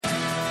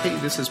Hey,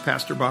 this is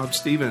Pastor Bob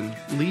Stephen,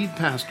 lead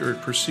pastor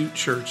at Pursuit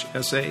Church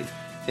SA,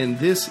 and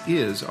this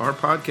is our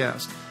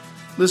podcast.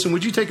 Listen,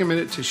 would you take a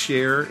minute to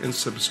share and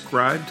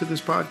subscribe to this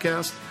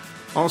podcast?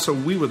 Also,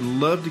 we would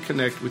love to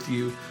connect with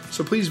you,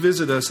 so please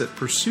visit us at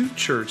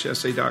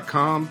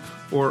pursuitchurchsa.com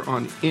or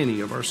on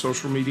any of our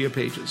social media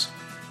pages.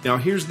 Now,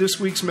 here's this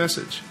week's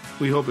message.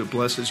 We hope it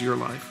blesses your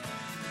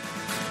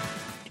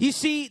life. You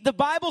see, the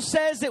Bible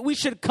says that we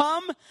should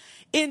come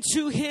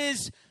into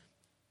His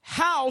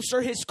house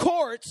or His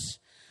courts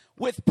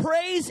with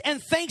praise and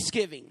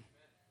thanksgiving.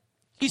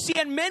 You see,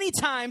 and many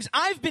times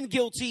I've been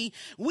guilty,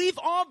 we've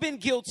all been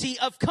guilty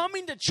of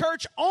coming to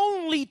church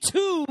only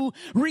to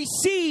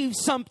receive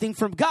something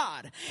from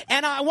God.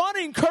 And I want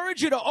to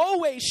encourage you to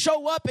always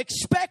show up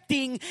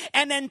expecting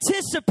and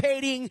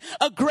anticipating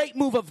a great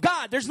move of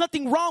God. There's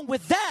nothing wrong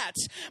with that,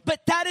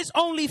 but that is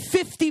only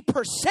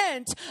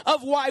 50%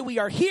 of why we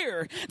are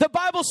here. The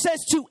Bible says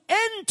to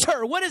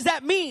enter. What does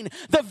that mean?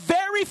 The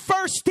very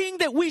first thing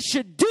that we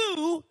should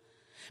do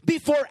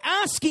before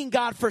asking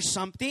God for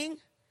something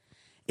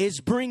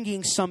is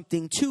bringing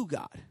something to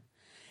God.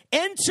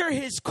 Enter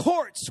His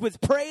courts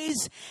with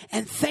praise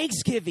and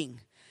thanksgiving.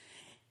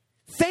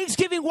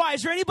 Thanksgiving, why?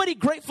 Is there anybody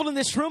grateful in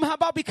this room? How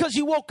about because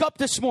you woke up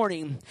this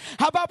morning?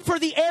 How about for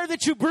the air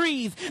that you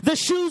breathe, the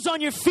shoes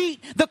on your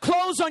feet, the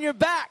clothes on your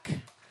back?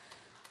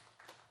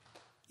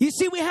 You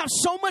see, we have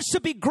so much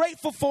to be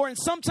grateful for, and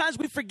sometimes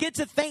we forget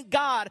to thank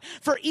God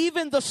for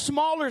even the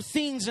smaller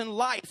things in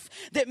life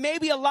that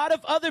maybe a lot of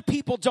other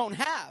people don't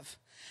have.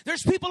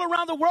 There's people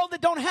around the world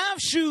that don't have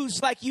shoes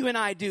like you and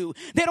I do.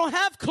 They don't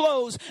have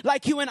clothes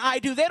like you and I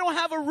do. They don't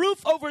have a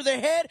roof over their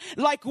head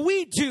like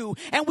we do.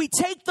 And we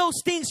take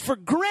those things for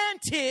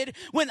granted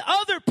when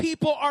other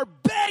people are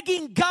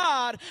begging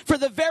God for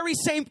the very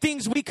same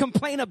things we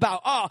complain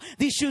about. Oh,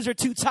 these shoes are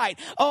too tight.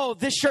 Oh,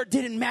 this shirt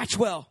didn't match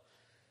well.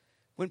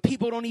 When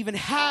people don't even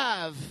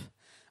have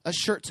a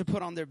shirt to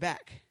put on their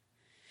back.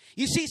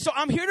 You see, so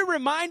I'm here to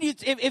remind you,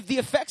 if the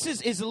effects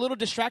is a little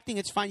distracting,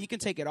 it's fine. You can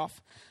take it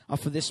off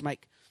of this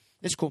mic.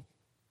 It's cool.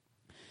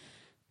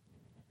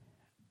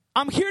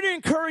 I'm here to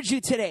encourage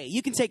you today.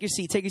 You can take your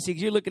seat. Take your seat.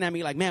 You're looking at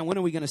me like, man, when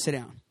are we going to sit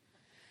down?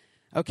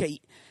 Okay.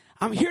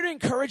 I'm here to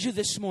encourage you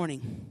this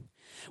morning.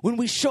 When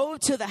we show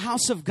up to the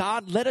house of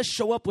God, let us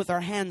show up with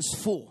our hands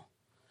full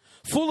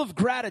of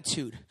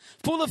gratitude,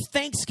 full of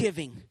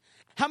thanksgiving.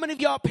 How many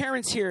of y'all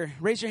parents here?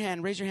 Raise your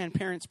hand. Raise your hand.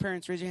 Parents,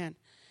 raise your hand.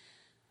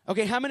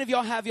 Okay, how many of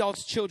y'all have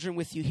y'all's children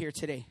with you here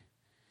today?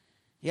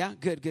 Yeah,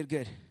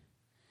 good.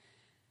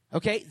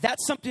 Okay,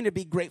 that's something to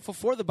be grateful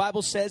for. The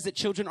Bible says that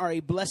children are a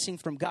blessing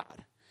from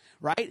God,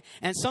 right?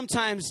 And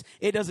sometimes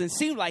it doesn't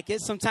seem like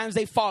it. Sometimes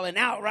they falling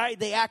out, right?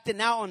 They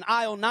acting out on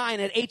aisle 9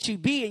 at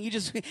HEB,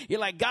 and you're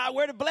like, God,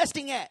 where the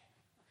blessing at?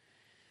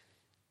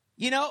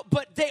 You know,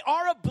 but they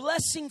are a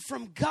blessing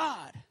from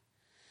God.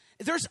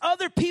 There's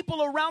other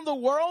people around the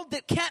world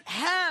that can't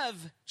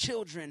have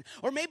children,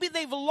 or maybe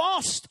they've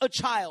lost a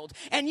child.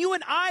 And you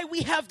and I,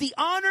 we have the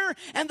honor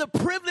and the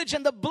privilege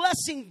and the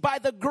blessing by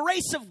the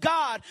grace of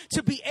God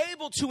to be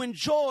able to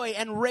enjoy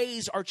and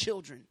raise our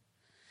children.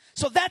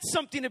 So that's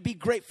something to be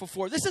grateful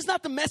for. This is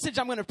not the message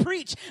I'm going to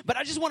preach, but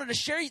I just wanted to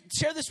share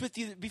this with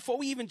you before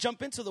we even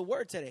jump into the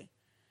word today.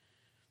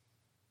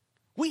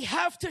 We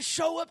have to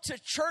show up to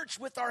church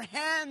with our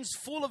hands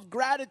full of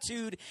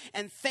gratitude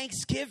and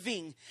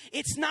thanksgiving.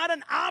 It's not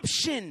an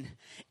option.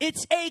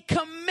 It's a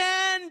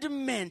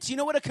commandment. You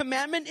know what a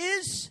commandment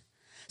is?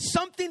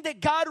 Something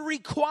that God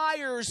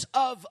requires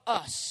of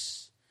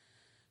us.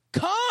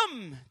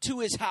 Come to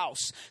His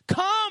house.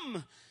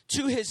 Come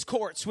to His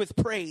courts with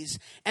praise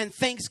and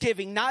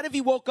thanksgiving. Not if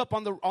you woke up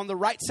on the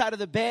right side of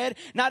the bed.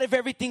 Not if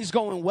everything's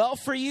going well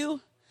for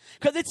you.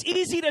 Because it's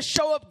easy to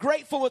show up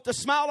grateful with a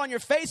smile on your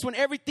face when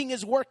everything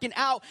is working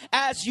out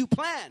as you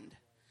planned.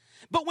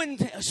 But when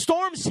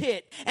storms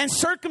hit and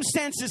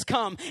circumstances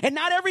come and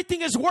not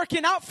everything is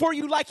working out for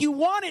you like you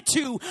want it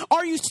to,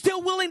 are you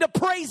still willing to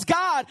praise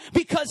God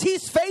because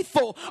He's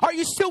faithful? Are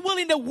you still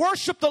willing to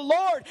worship the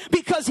Lord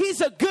because He's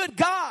a good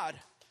God?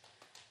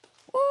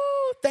 Woo,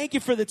 thank you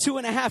for the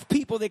 2.5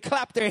 people that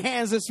clapped their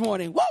hands this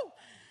morning. Woo!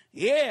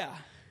 Yeah,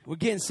 we're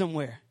getting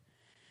somewhere.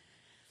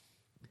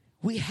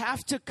 We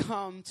have to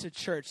come to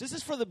church. This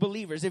is for the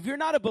believers. If you're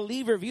not a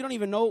believer, if you don't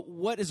even know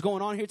what is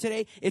going on here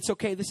today, it's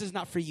okay. This is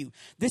not for you.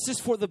 This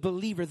is for the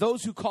believer,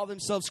 those who call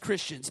themselves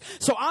Christians.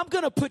 So I'm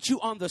going to put you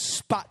on the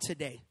spot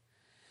today.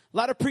 A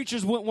lot of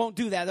preachers won't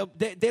do that.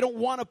 They don't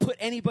want to put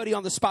anybody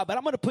on the spot, but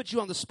I'm going to put you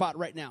on the spot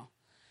right now.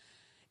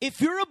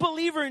 If you're a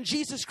believer in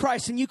Jesus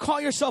Christ and you call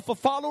yourself a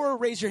follower,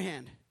 raise your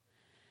hand.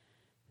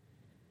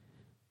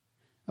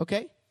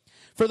 Okay?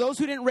 For those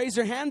who didn't raise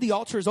their hand, the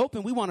altar is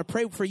open. We want to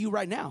pray for you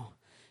right now.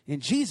 In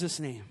Jesus'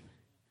 name.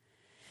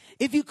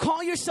 If you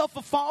call yourself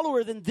a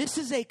follower, then this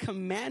is a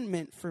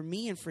commandment for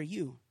me and for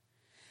you.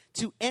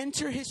 To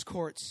enter His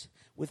courts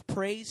with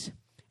praise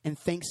and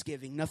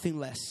thanksgiving, nothing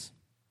less.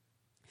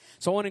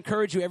 So I want to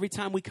encourage you, every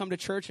time we come to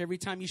church, every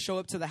time you show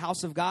up to the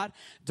house of God,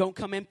 don't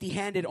come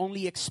empty-handed,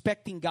 only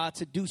expecting God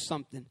to do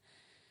something.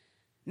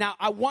 Now,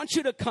 I want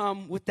you to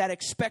come with that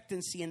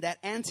expectancy and that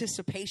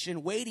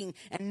anticipation, waiting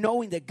and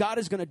knowing that God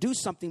is going to do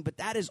something, but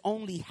that is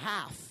only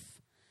half.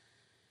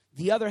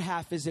 The other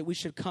half is that we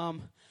should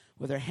come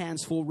with our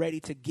hands full, ready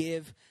to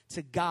give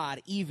to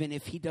God, even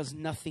if he does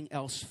nothing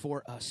else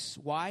for us.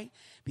 Why?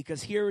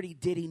 Because he already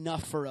did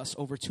enough for us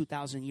over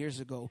 2,000 years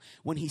ago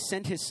when he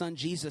sent his son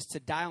Jesus to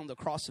die on the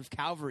cross of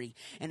Calvary.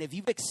 And if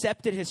you've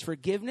accepted his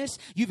forgiveness,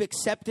 you've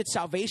accepted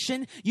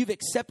salvation, you've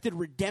accepted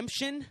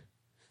redemption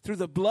through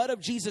the blood of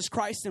Jesus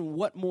Christ, then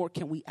what more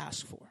can we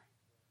ask for?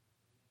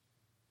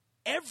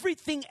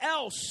 Everything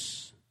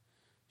else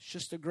is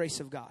just the grace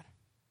of God.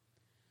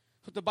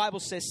 What the Bible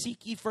says,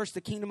 seek ye first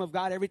the kingdom of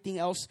God, everything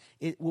else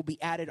it will be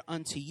added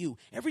unto you.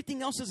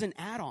 Everything else is an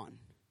add-on.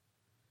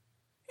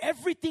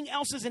 Everything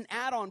else is an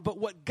add-on. But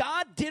what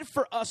God did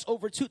for us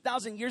over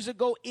 2,000 years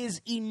ago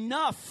is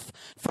enough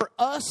for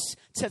us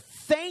to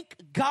thank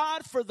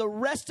God for the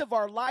rest of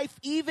our life,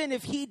 even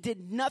if he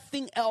did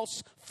nothing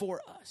else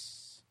for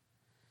us.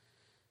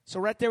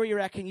 So right there where you're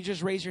at, can you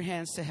just raise your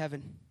hands to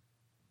heaven?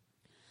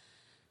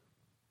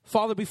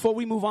 Father, before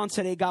we move on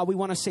today, God, we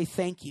want to say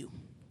thank you.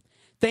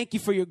 Thank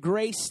you for your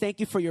grace. Thank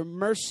you for your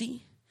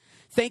mercy.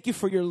 Thank you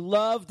for your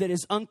love that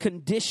is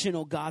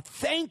unconditional, God.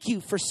 Thank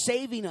you for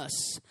saving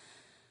us.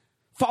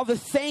 Father,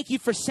 thank you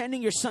for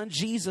sending your son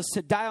Jesus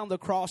to die on the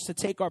cross to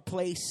take our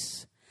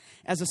place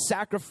as a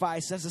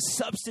sacrifice, as a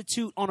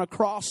substitute on a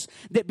cross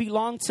that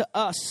belonged to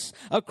us,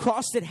 a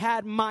cross that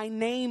had my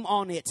name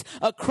on it,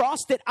 a cross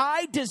that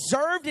I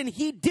deserved and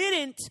he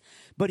didn't,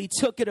 but he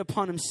took it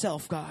upon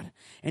himself, God,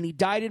 and he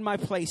died in my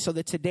place so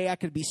that today I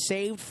could be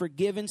saved,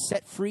 forgiven,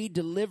 set free,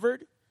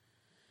 delivered.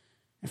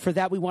 And for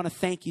that, we want to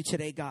thank you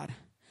today, God.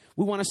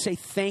 We want to say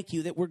thank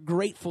you, that we're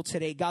grateful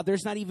today, God.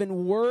 There's not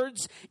even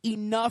words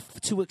enough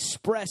to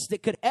express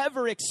that could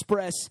ever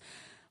express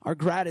our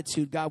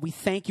gratitude, God. We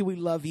thank you. We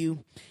love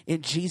you.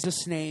 In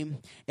Jesus' name,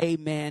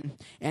 amen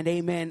and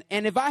amen.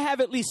 And if I have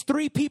at least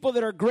 3 people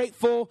that are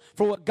grateful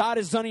for what God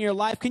has done in your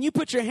life, can you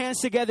put your hands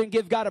together and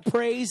give God a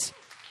praise?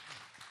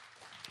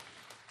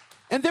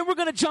 And then we're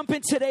going to jump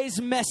in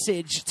today's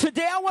message.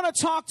 Today, I want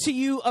to talk to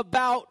you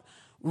about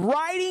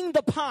riding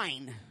the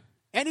pine.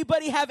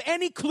 Anybody have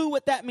any clue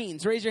what that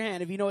means? Raise your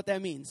hand if you know what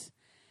that means.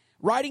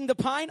 Riding the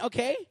pine,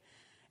 okay.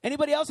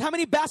 Anybody else? How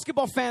many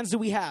basketball fans do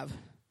we have?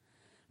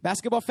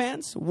 Basketball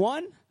fans?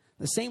 1.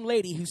 The same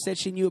lady who said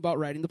she knew about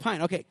riding the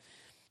pine. Okay.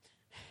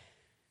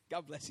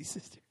 God bless you,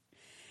 sister.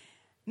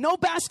 No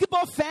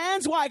basketball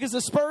fans? Why? Because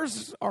the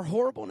Spurs are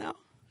horrible now?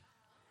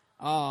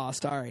 Oh,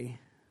 sorry.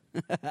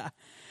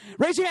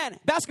 Raise your hand.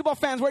 Basketball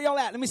fans, where y'all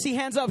at? Let me see.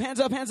 Hands up, hands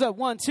up, hands up.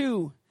 1,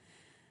 2.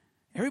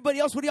 Everybody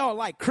else, what do y'all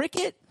like?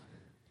 Cricket?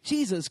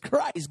 Jesus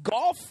Christ.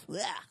 Golf? Ugh.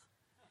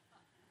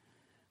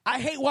 I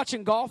hate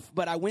watching golf,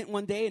 but I went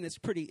one day and it's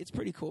pretty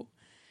cool.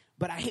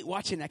 But I hate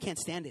watching it. I can't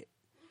stand it.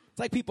 It's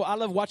like people, I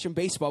love watching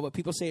baseball, but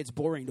people say it's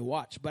boring to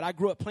watch. But I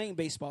grew up playing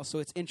baseball, so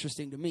it's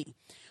interesting to me.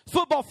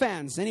 Football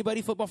fans.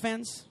 Anybody football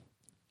fans?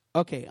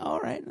 Okay, all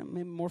right.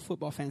 Maybe more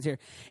football fans here.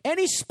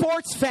 Any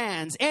sports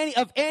fans?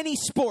 Any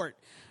sport?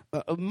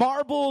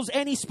 Marbles,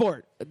 any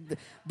sport.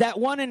 That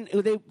one, and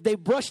they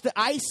brush the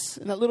ice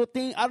and that little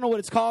thing. I don't know what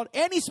it's called.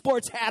 Any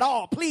sports at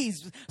all,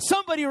 please.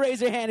 Somebody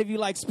raise your hand if you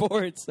like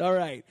sports. All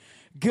right.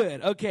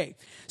 Good. Okay.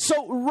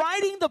 So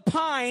riding the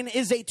pine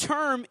is a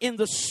term in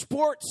the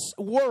sports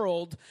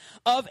world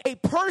of a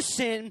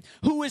person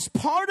who is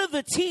part of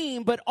the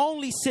team but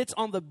only sits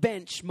on the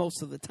bench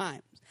most of the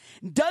time.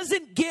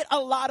 Doesn't get a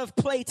lot of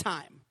play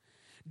time.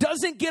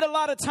 Doesn't get a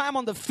lot of time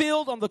on the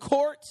field, on the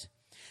court.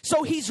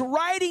 So he's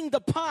riding the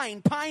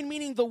pine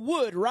meaning the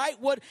wood, right?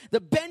 What the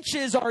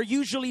benches are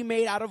usually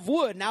made out of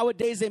wood.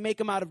 Nowadays they make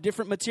them out of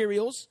different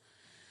materials.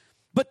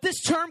 But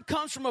this term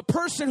comes from a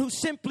person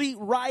who's simply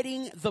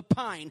riding the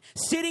pine,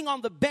 sitting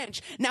on the bench.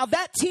 Now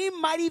that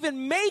team might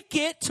even make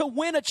it to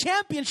win a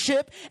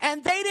championship,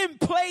 and they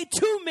didn't play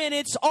 2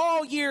 minutes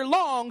all year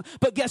long.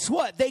 But guess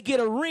what? They get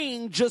a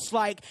ring just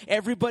like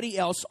everybody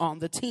else on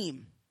the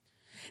team.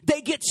 They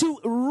get to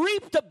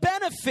reap the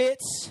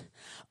benefits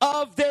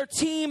of their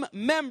team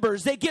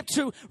members. They get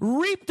to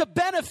reap the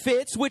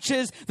benefits, which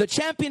is the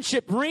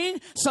championship ring.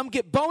 Some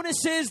get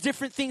bonuses,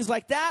 different things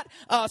like that.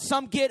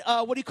 Some get,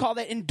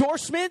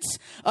 endorsements,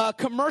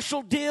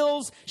 commercial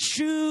deals,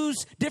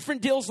 shoes,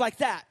 different deals like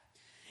that.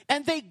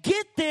 And they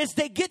get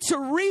to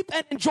reap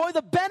and enjoy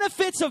the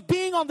benefits of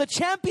being on the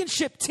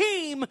championship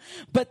team,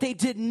 but they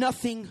did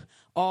nothing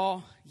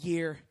all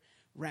year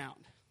round.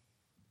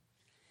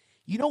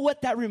 You know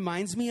what that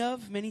reminds me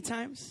of many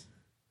times?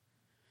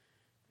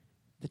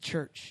 The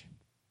church.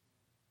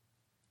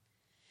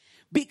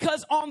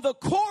 Because on the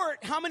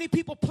court, how many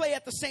people play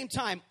at the same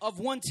time of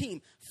one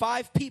team?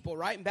 5 people,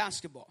 right, in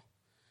basketball.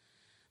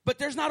 But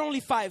there's not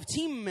only 5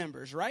 team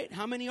members, right?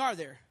 How many are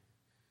there?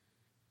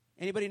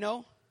 Anybody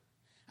know?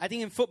 I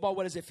think in football,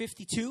 what is it,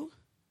 52?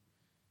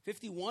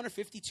 51 or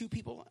 52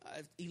 people?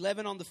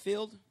 11 on the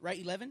field,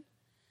 right, 11?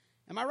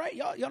 Am I right?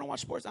 Y'all don't watch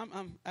sports? I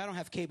don't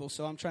have cable,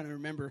 so I'm trying to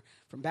remember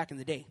from back in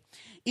the day.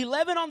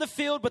 11 on the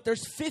field, but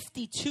there's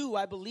 52,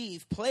 I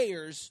believe,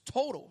 players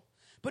total.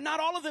 But not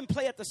all of them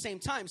play at the same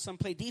time. Some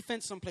play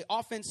defense, some play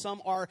offense,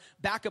 some are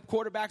backup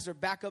quarterbacks or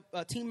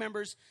backup team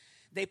members.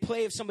 They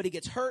play if somebody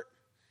gets hurt.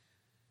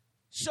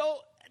 So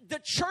the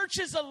church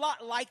is a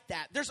lot like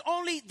that.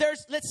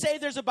 Let's say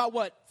there's about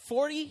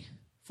 40,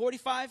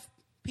 45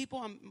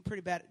 people. I'm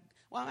pretty bad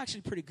I'm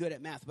actually pretty good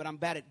at math, but I'm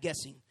bad at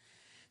guessing.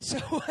 So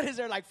what is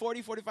there, like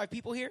 40, 45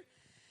 people here?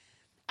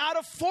 Out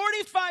of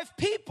 45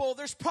 people,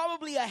 there's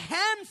probably a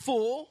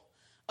handful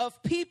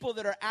of people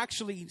that are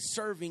actually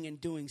serving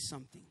and doing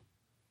something.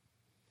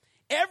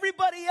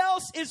 Everybody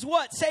else is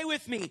what? Say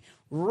with me.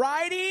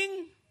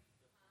 Riding.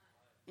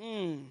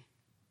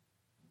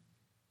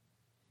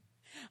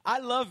 I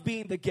love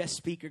being the guest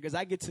speaker because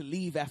I get to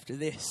leave after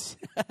this.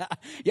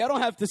 Y'all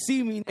don't have to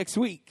see me next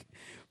week.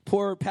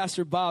 Poor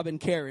Pastor Bob and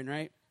Karen,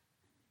 right?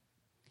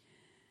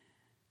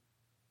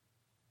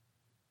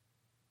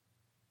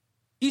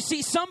 You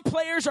see, some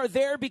players are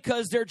there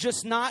because they're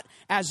just not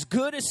as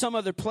good as some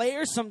other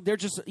players. They're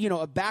just,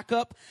 a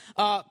backup.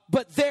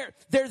 But they're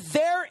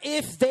there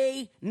if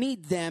they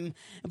need them.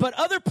 But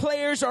other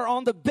players are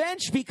on the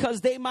bench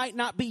because they might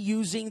not be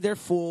using their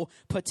full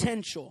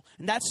potential.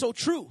 And that's so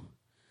true.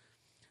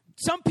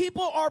 Some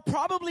people are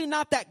probably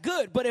not that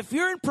good. But if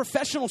you're in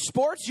professional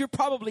sports, you're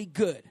probably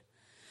good.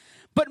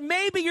 But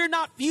maybe you're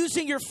not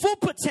using your full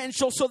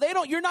potential, so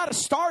you're not a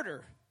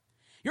starter.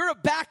 You're a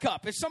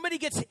backup. If somebody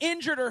gets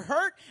injured or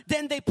hurt,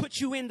 then they put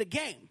you in the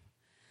game.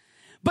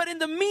 But in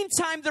the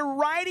meantime, they're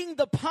riding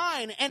the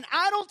pine. And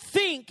I don't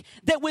think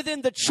that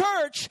within the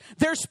church,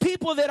 there's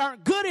people that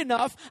aren't good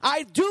enough.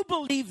 I do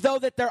believe, though,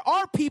 that there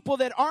are people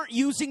that aren't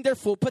using their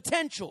full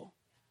potential.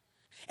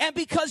 And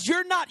because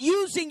you're not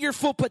using your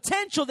full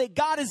potential that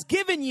God has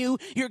given you,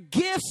 your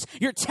gifts,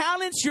 your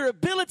talents, your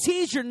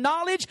abilities, your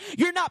knowledge,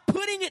 you're not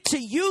putting it to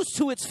use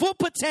to its full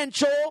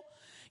potential.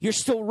 You're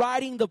still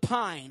riding the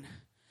pine.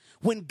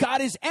 When God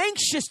is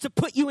anxious to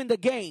put you in the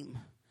game,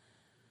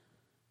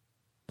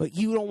 but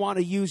you don't want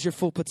to use your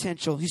full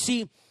potential. You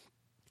see,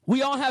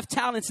 we all have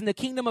talents in the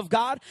kingdom of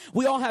God.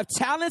 We all have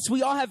talents.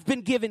 We all have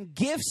been given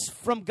gifts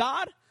from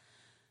God.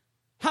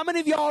 How many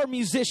of y'all are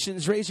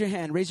musicians? Raise your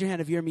hand. Raise your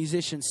hand if you're a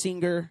musician,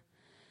 singer.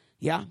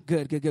 Yeah,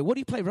 good. What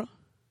do you play, bro?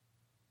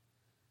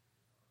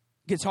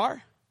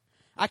 Guitar?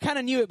 I kind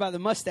of knew it by the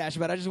mustache,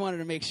 but I just wanted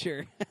to make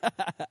sure.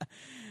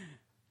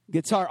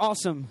 Guitar,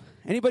 awesome.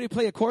 Anybody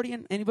play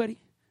accordion? Anybody?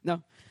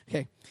 No?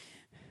 Okay.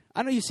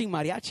 I know you sing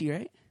mariachi,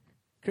 right?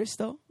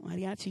 Cristo,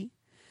 mariachi.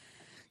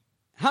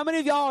 How many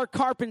of y'all are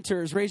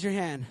carpenters? Raise your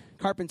hand.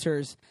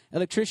 Carpenters.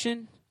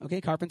 Electrician. Okay,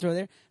 carpenter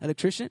there.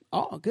 Electrician.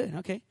 Oh, good.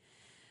 Okay.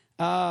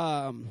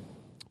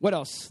 What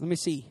else? Let me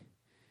see.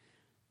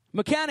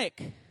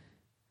 Mechanic.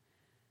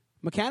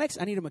 Mechanics?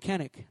 I need a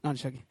mechanic. No, I'm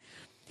just joking.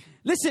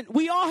 Listen,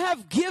 we all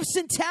have gifts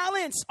and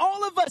talents.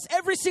 All of us,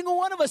 every single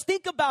one of us.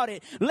 Think about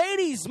it.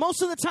 Ladies,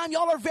 most of the time,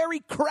 y'all are very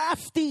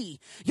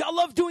crafty. Y'all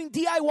love doing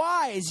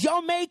DIYs.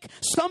 Y'all make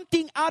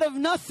something out of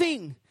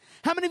nothing.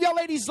 How many of y'all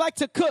ladies like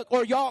to cook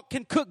or y'all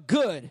can cook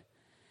good?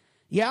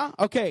 Yeah?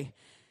 Okay.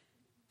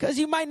 Because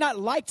you might not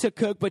like to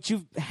cook, but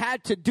you've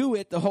had to do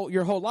it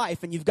your whole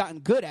life and you've gotten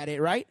good at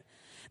it, right?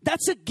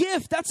 That's a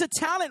gift. That's a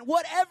talent.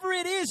 Whatever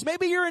it is.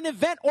 Maybe you're an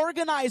event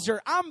organizer.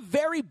 I'm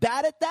very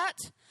bad at that.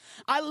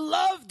 I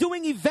love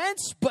doing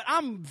events, but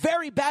I'm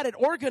very bad at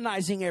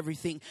organizing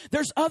everything.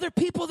 There's other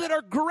people that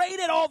are great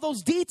at all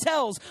those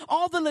details,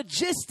 all the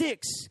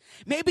logistics.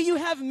 Maybe you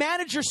have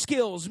manager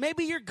skills.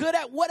 Maybe you're good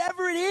at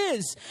whatever it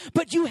is.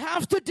 But you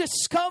have to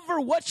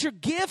discover what your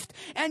gift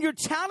and your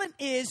talent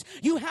is.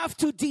 You have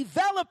to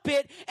develop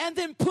it and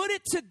then put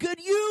it to good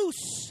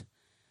use.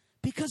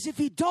 Because if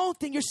you don't,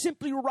 then you're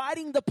simply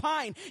riding the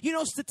pine. You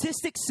know,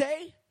 statistics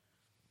say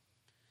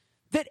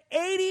that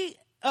 90%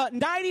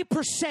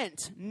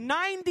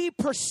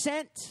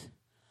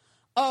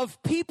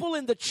 of people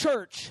in the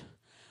church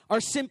are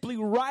simply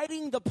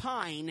riding the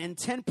pine and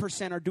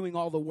 10% are doing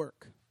all the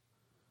work.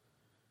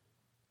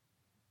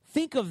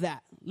 Think of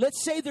that.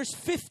 Let's say there's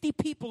 50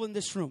 people in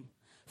this room.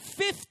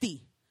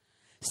 50.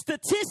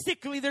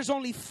 Statistically, there's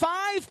only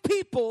 5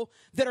 people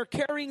that are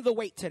carrying the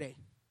weight today.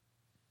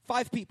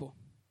 5 people.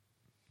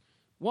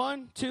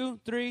 1, 2,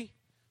 3,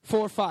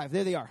 4, 5.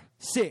 There they are.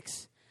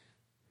 6.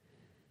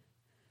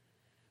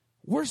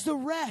 Where's the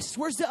rest?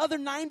 Where's the other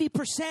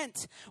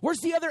 90%? Where's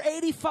the other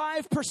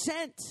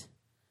 85%?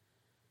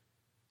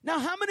 Now,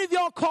 how many of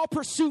y'all call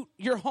Pursuit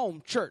your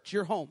home, church,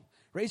 your home?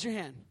 Raise your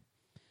hand.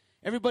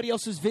 Everybody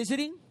else is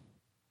visiting?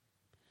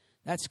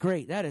 That's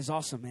great. That is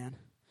awesome, man.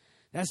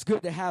 That's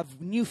good to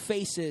have new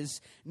faces,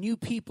 new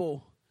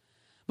people.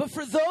 But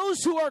for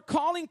those who are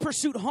calling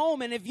Pursuit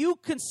home, and if you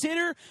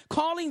consider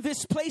calling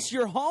this place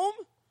your home,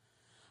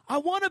 I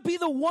want to be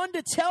the one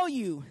to tell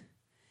you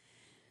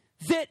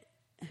that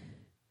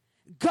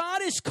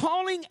God is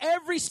calling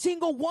every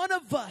single one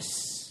of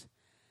us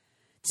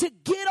to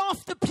get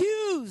off the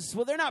pews.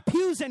 Well, they're not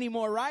pews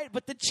anymore, right?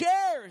 But the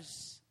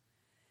chairs.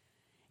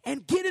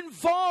 And get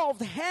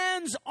involved,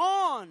 hands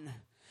on.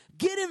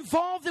 Get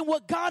involved in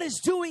what God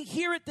is doing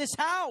here at this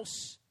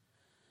house.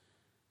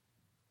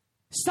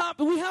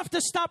 We have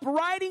to stop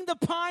riding the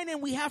pine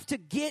and we have to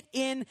get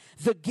in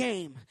the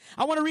game.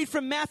 I want to read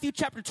from Matthew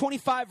chapter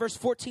 25, verse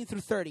 14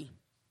 through 30.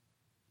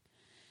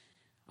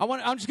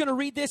 I'm just going to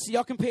read this so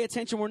y'all can pay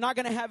attention. We're not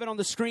going to have it on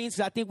the screens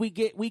because I think we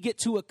get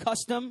too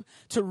accustomed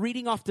to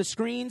reading off the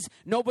screens.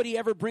 Nobody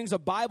ever brings a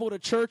Bible to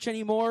church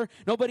anymore.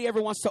 Nobody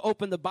ever wants to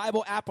open the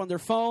Bible app on their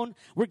phone.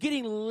 We're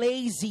getting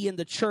lazy in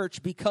the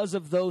church because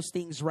of those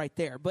things right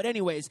there. But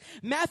anyways,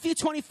 Matthew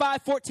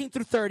 25, 14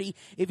 through 30.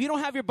 If you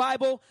don't have your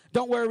Bible,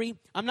 don't worry.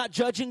 I'm not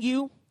judging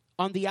you.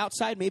 On the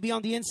outside, maybe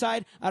on the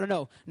inside. I don't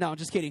know. No, I'm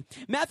just kidding.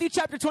 Matthew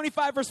chapter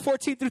 25, verse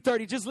 14 through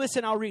 30. Just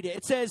listen, I'll read it.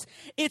 It says,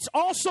 it's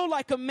also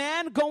like a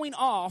man going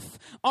off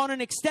on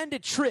an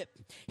extended trip.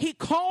 He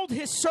called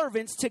his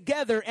servants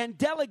together and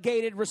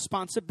delegated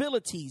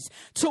responsibilities.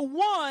 To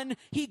one,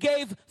 he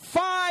gave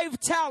 5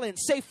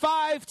 talents. Say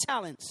 5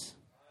 talents.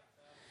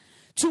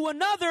 To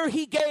another,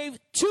 he gave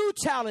 2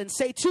 talents.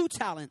 Say 2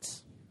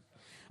 talents.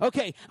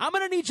 Okay, I'm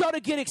going to need y'all to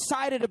get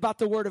excited about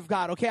the word of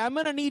God, okay? I'm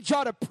going to need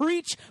y'all to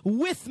preach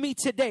with me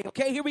today,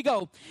 okay? Here we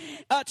go.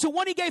 To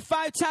one, he gave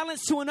 5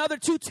 talents. To another,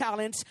 2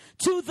 talents.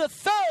 To the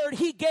third,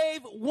 he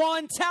gave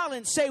 1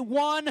 talent. Say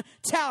 1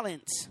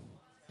 talent.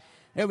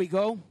 There we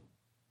go.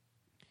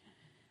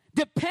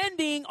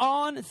 Depending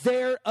on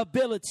their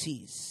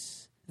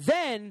abilities.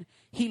 Then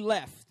he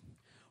left.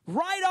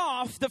 Right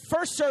off, the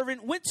first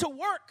servant went to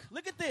work.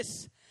 Look at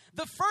this.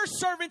 The first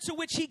servant to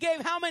which he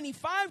gave how many?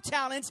 5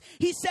 talents.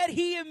 He said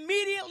he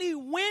immediately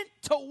went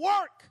to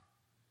work.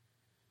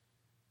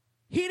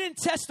 He didn't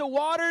test the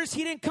waters.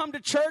 He didn't come to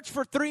church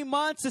for 3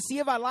 months to see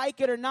if I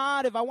like it or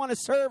not, if I want to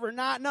serve or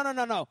not.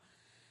 No.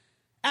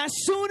 As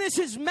soon as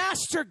his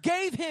master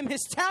gave him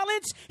his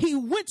talents, he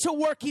went to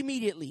work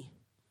immediately.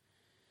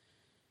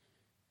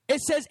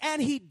 It says,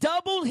 and he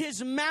doubled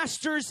his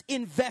master's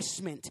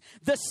investment.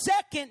 The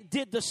second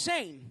did the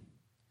same.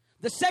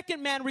 The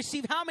second man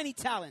received how many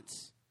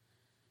talents?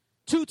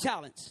 2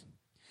 talents.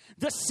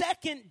 The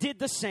second did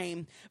the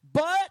same,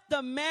 but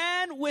the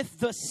man with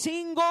the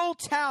single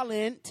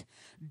talent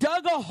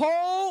dug a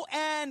hole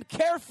and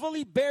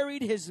carefully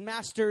buried his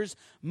master's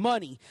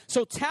money.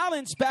 So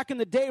talents back in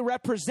the day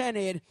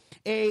represented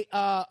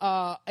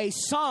a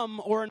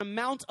sum or an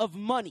amount of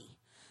money.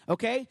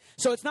 Okay?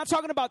 So it's not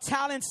talking about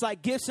talents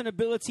like gifts and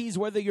abilities,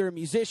 whether you're a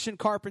musician,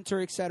 carpenter,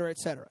 etc.,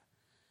 etc.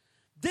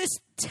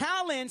 This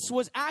talents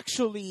was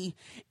actually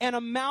an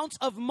amount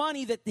of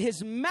money that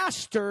his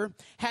master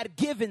had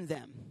given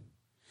them.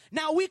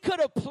 Now, we could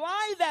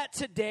apply that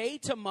today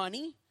to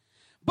money,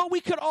 but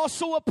we could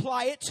also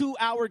apply it to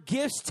our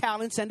gifts,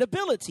 talents, and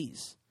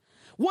abilities.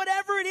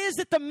 Whatever it is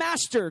that the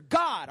master,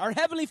 God, our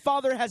Heavenly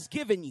Father, has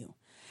given you.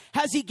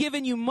 Has he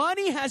given you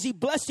money? Has he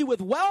blessed you with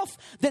wealth?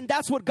 Then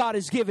that's what God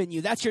has given you.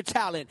 That's your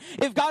talent.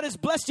 If God has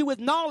blessed you with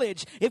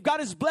knowledge, if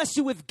God has blessed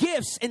you with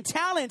gifts and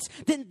talents,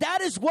 then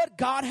that is what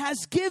God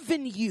has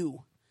given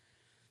you.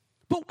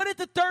 But what did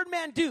the third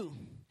man do?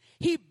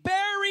 He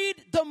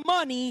buried the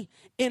money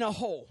in a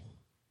hole.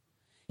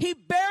 He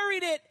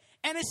buried it,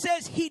 and it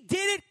says he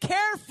did it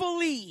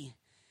carefully.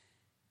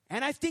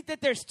 And I think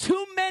that there's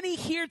too many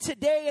here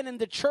today and in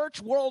the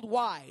church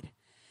worldwide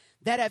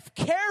that have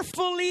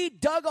carefully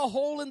dug a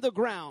hole in the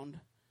ground,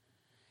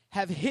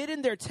 have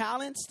hidden their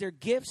talents, their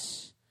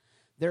gifts,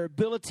 their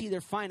ability,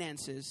 their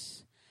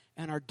finances,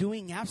 and are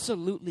doing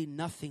absolutely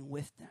nothing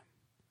with them.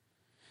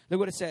 Look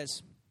what it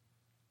says.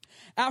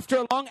 After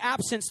a long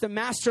absence, the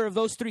master of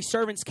those 3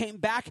 servants came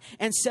back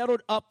and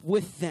settled up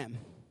with them.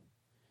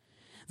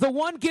 The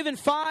one given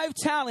 5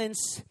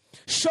 talents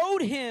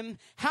showed him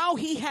how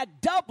he had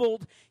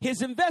doubled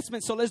his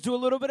investment. So let's do a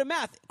little bit of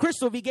math.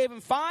 Crystal, if he gave him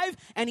 5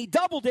 and he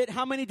doubled it,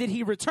 how many did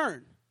he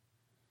return?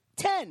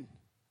 10.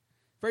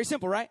 Very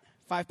simple, right?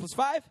 5 plus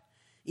 5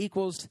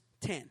 equals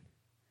 10.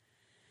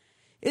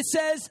 It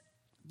says,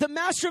 the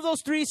master of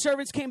those 3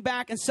 servants came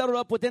back and settled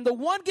up with them. The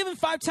one given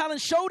 5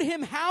 talents showed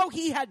him how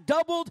he had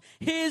doubled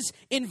his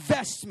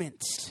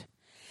investment.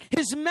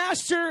 His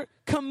master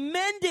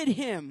commended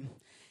him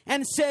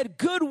and said,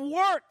 good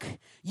work,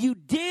 you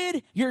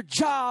did your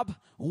job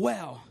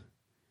well.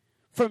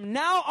 From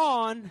now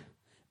on,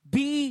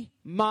 be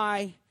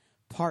my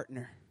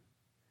partner.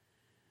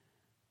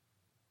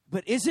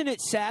 But isn't it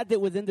sad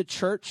that within the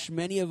church,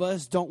 many of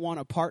us don't want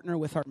to partner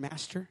with our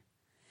master?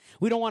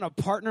 We don't want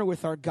to partner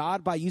with our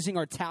God by using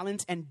our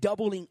talents and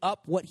doubling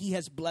up what he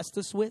has blessed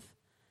us with.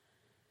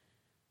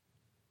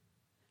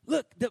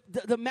 Look,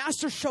 the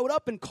master showed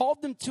up and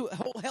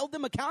held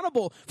them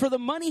accountable for the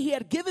money he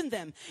had given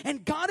them.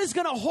 And God is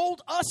going to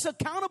hold us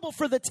accountable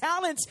for the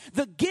talents,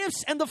 the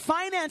gifts, and the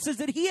finances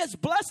that he has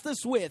blessed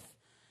us with.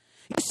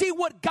 You see,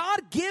 what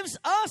God gives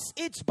us,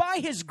 it's by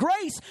his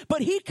grace,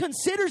 but he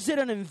considers it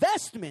an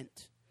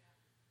investment.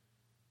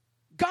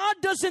 God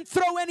doesn't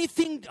throw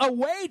anything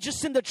away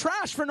just in the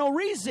trash for no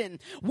reason.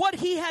 What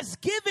he has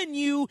given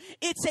you,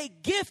 it's a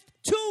gift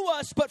to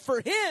us, but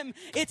for him,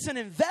 it's an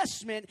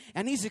investment,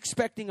 and he's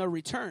expecting a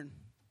return.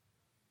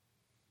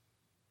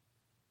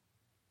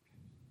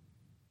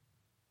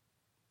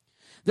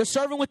 The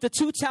servant with the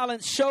 2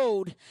 talents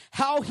showed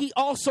how he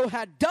also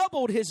had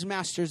doubled his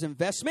master's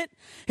investment.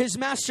 His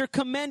master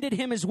commended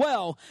him as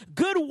well.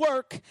 Good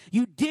work.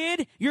 You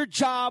did your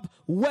job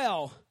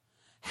well.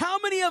 How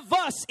many of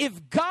us,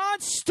 if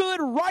God stood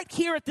right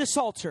here at this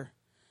altar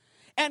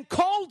and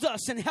called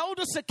us and held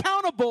us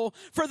accountable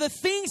for the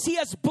things he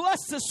has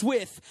blessed us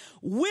with,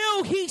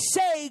 will he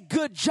say,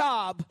 good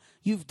job,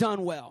 you've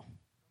done well?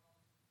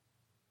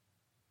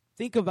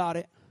 Think about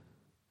it.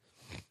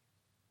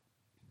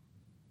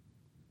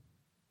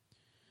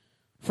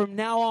 From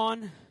now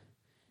on,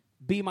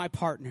 be my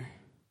partner.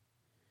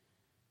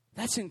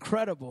 That's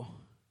incredible.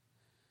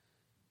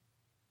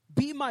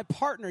 Be my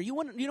partner.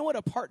 You know what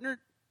a partner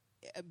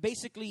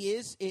basically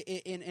is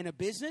in a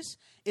business?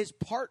 Is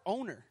part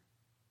owner,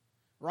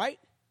 right?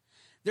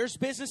 There's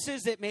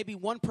businesses that maybe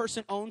one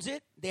person owns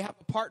it. They have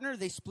a partner.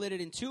 They split it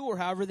in 2 or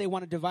however they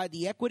want to divide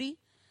the equity.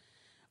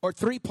 Or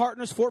 3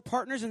 partners, 4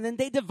 partners, and then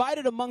they divide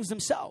it amongst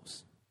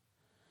themselves.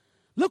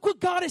 Look what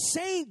God is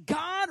saying.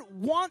 God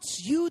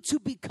wants you to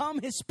become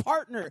his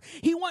partner.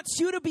 He wants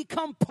you to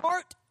become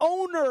part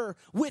owner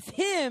with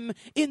him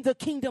in the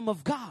kingdom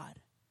of God.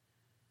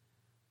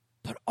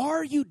 But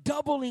are you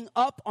doubling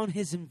up on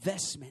his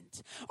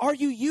investment? Are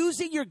you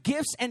using your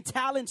gifts and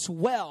talents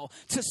well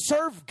to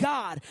serve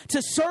God,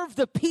 to serve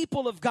the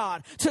people of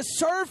God, to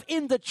serve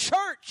in the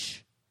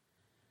church?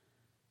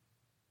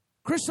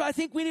 Crystal, I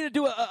think we need to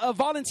do a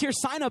volunteer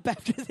sign up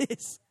after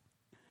this.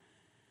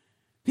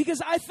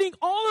 Because I think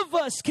all of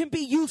us can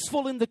be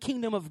useful in the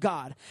kingdom of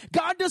God.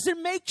 God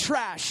doesn't make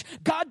trash.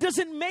 God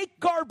doesn't make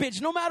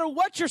garbage, no matter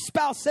what your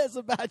spouse says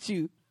about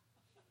you.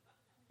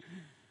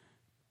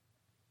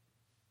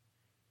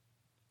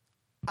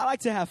 I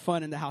like to have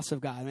fun in the house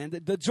of God, man.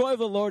 The joy of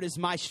the Lord is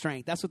my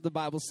strength. That's what the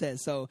Bible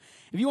says. So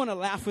if you want to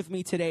laugh with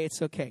me today,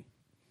 it's okay.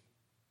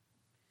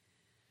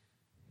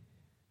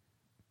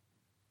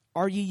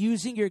 Are you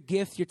using your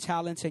gift, your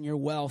talents, and your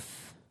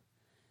wealth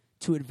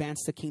to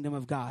advance the kingdom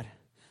of God?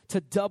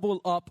 To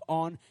double up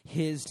on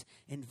his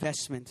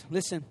investment.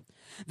 Listen,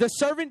 the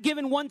servant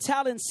given 1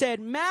 talent said,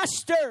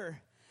 Master,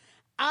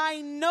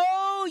 I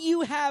know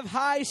you have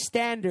high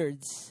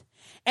standards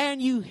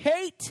and you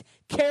hate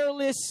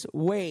careless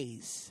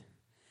ways.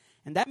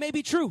 And that may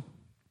be true.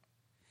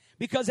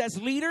 Because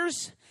as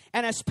leaders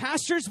and as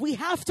pastors, we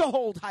have to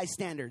hold high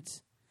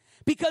standards.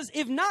 Because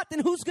if not, then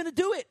who's going to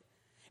do it?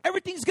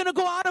 Everything's going to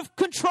go out of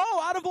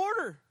control, out of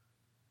order.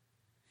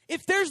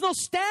 If there's no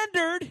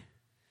standard,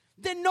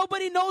 then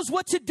nobody knows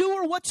what to do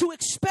or what to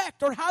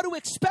expect or how to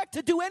expect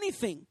to do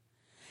anything.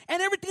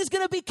 And everything's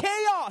going to be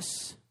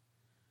chaos.